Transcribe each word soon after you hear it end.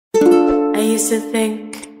used to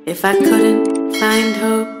think if I couldn't find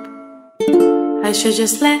hope, I should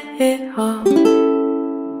just let it all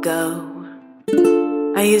go.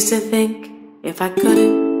 I used to think if I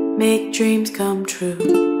couldn't make dreams come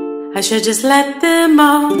true, I should just let them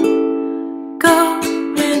all go.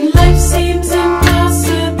 When life seems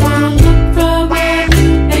impossible, look from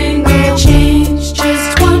every angle, change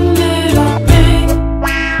just one little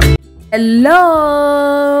thing.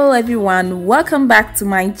 Hello everyone, welcome back to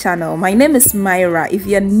my channel. My name is Myra. If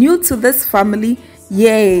you're new to this family,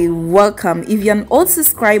 yay, welcome. If you're an old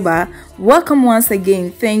subscriber, welcome once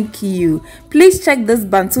again. Thank you. Please check this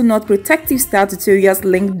Bantu Knot protective style tutorials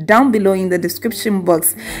link down below in the description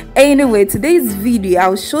box. Anyway, today's video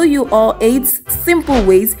I'll show you all 8 simple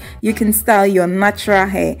ways you can style your natural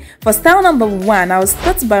hair. For style number 1, I'll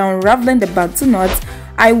start by unraveling the Bantu knot.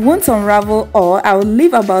 I won't unravel all. I'll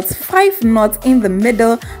leave about 5 knots in the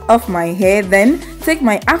middle of my hair, then take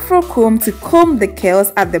my afro comb to comb the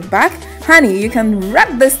curls at the back. Honey, you can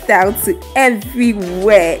wrap this style to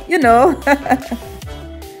everywhere, you know.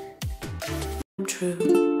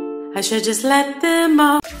 True, I should just let them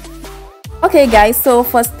all. Okay guys, so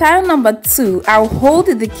for style number 2, I'll hold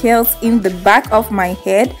the curls in the back of my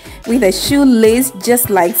head with a shoelace just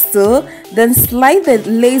like so, then slide the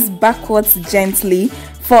lace backwards gently.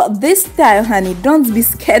 For this style, honey, don't be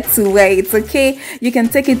scared to wear it, okay? You can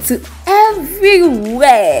take it to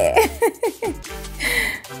everywhere.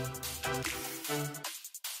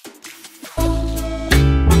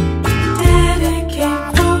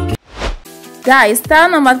 Guys,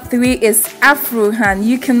 style number 3 is afro hand.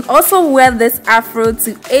 You can also wear this afro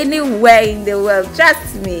to anywhere in the world,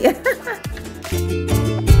 trust me.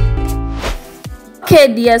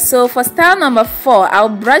 Okay dear, so for style number 4, I'll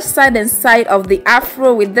brush side and side of the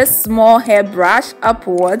afro with this small hairbrush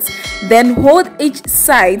upwards, then hold each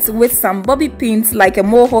side with some bobby pins like a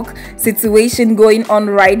mohawk situation going on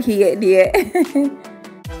right here dear.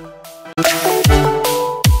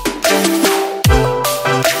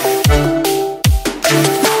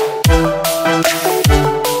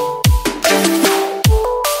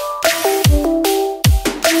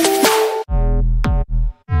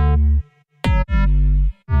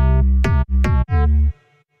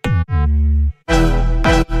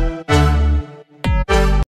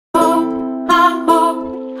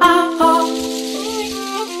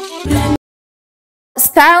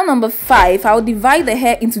 Style number 5, I'll divide the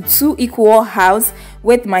hair into 2 equal halves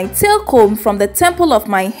with my tail comb from the temple of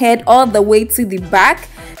my head all the way to the back.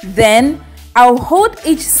 Then I'll hold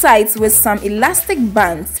each side with some elastic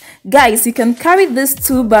bands. Guys, you can carry these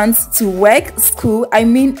 2 bands to work, school, I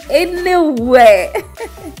mean anywhere.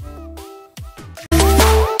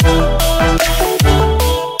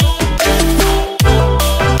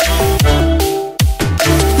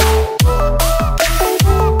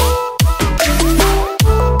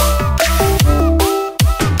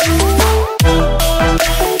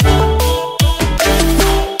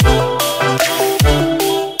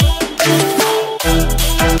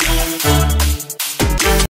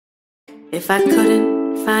 If I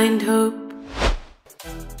couldn't find hope.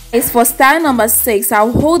 As for style number 6,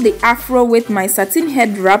 I'll hold the afro with my satin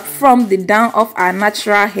head wrap from the down of our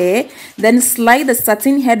natural hair, then slide the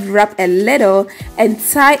satin head wrap a little and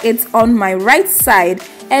tie it on my right side,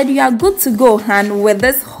 and you are good to go, hun, with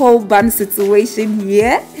this whole bun situation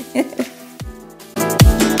here.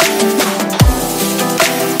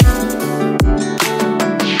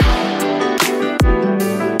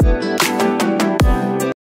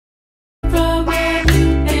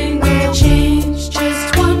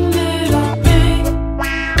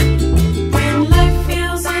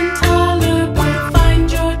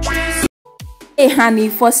 Hey honey,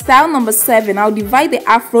 for style number 7, I'll divide the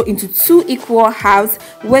afro into 2 equal halves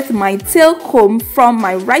with my tail comb from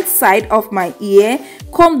my right side of my ear,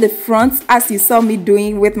 comb the front as you saw me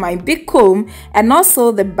doing with my big comb, and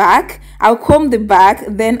also the back. I'll comb the back,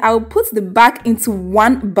 then I'll put the back into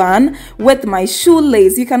 1 bun with my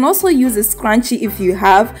shoelace. You can also use a scrunchie if you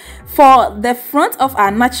have. For the front of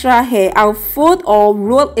our natural hair, I'll fold or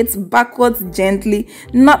roll it backwards gently,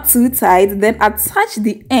 not too tight, then attach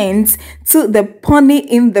the ends to the pony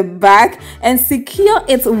in the back and secure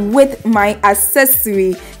it with my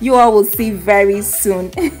accessory. You all will see very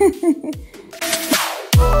soon.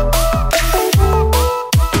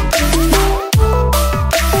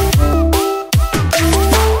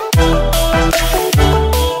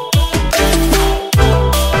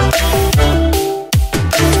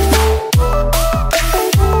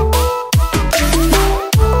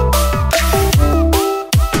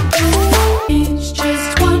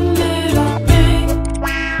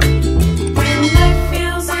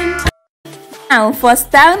 Now for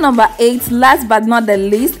style number 8, last but not the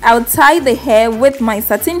least, I'll tie the hair with my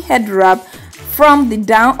satin head wrap from the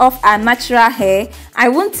down of our natural hair. I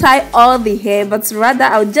won't tie all the hair, but rather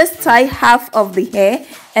I'll just tie half of the hair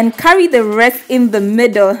and carry the rest in the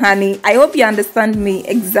middle, honey. I hope you understand me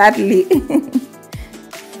exactly.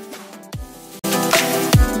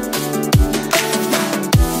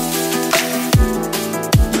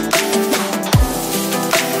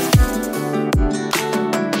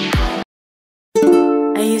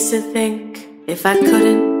 I used to think if I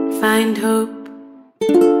couldn't find hope,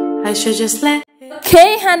 I should just let.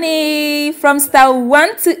 Okay, honey, from style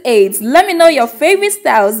 1 to 8, let me know your favorite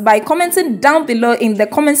styles by commenting down below in the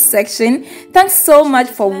comment section. Thanks so much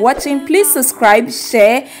for watching. Please subscribe,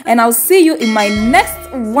 share, and I'll see you in my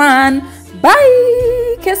next one.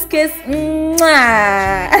 Bye. Kiss, kiss.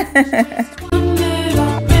 Mwah.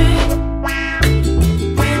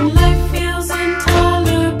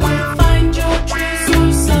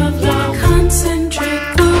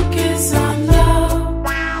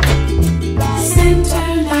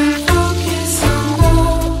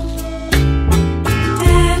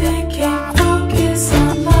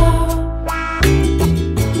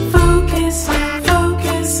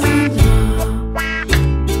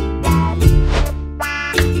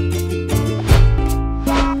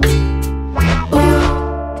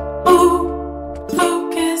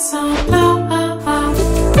 Focus on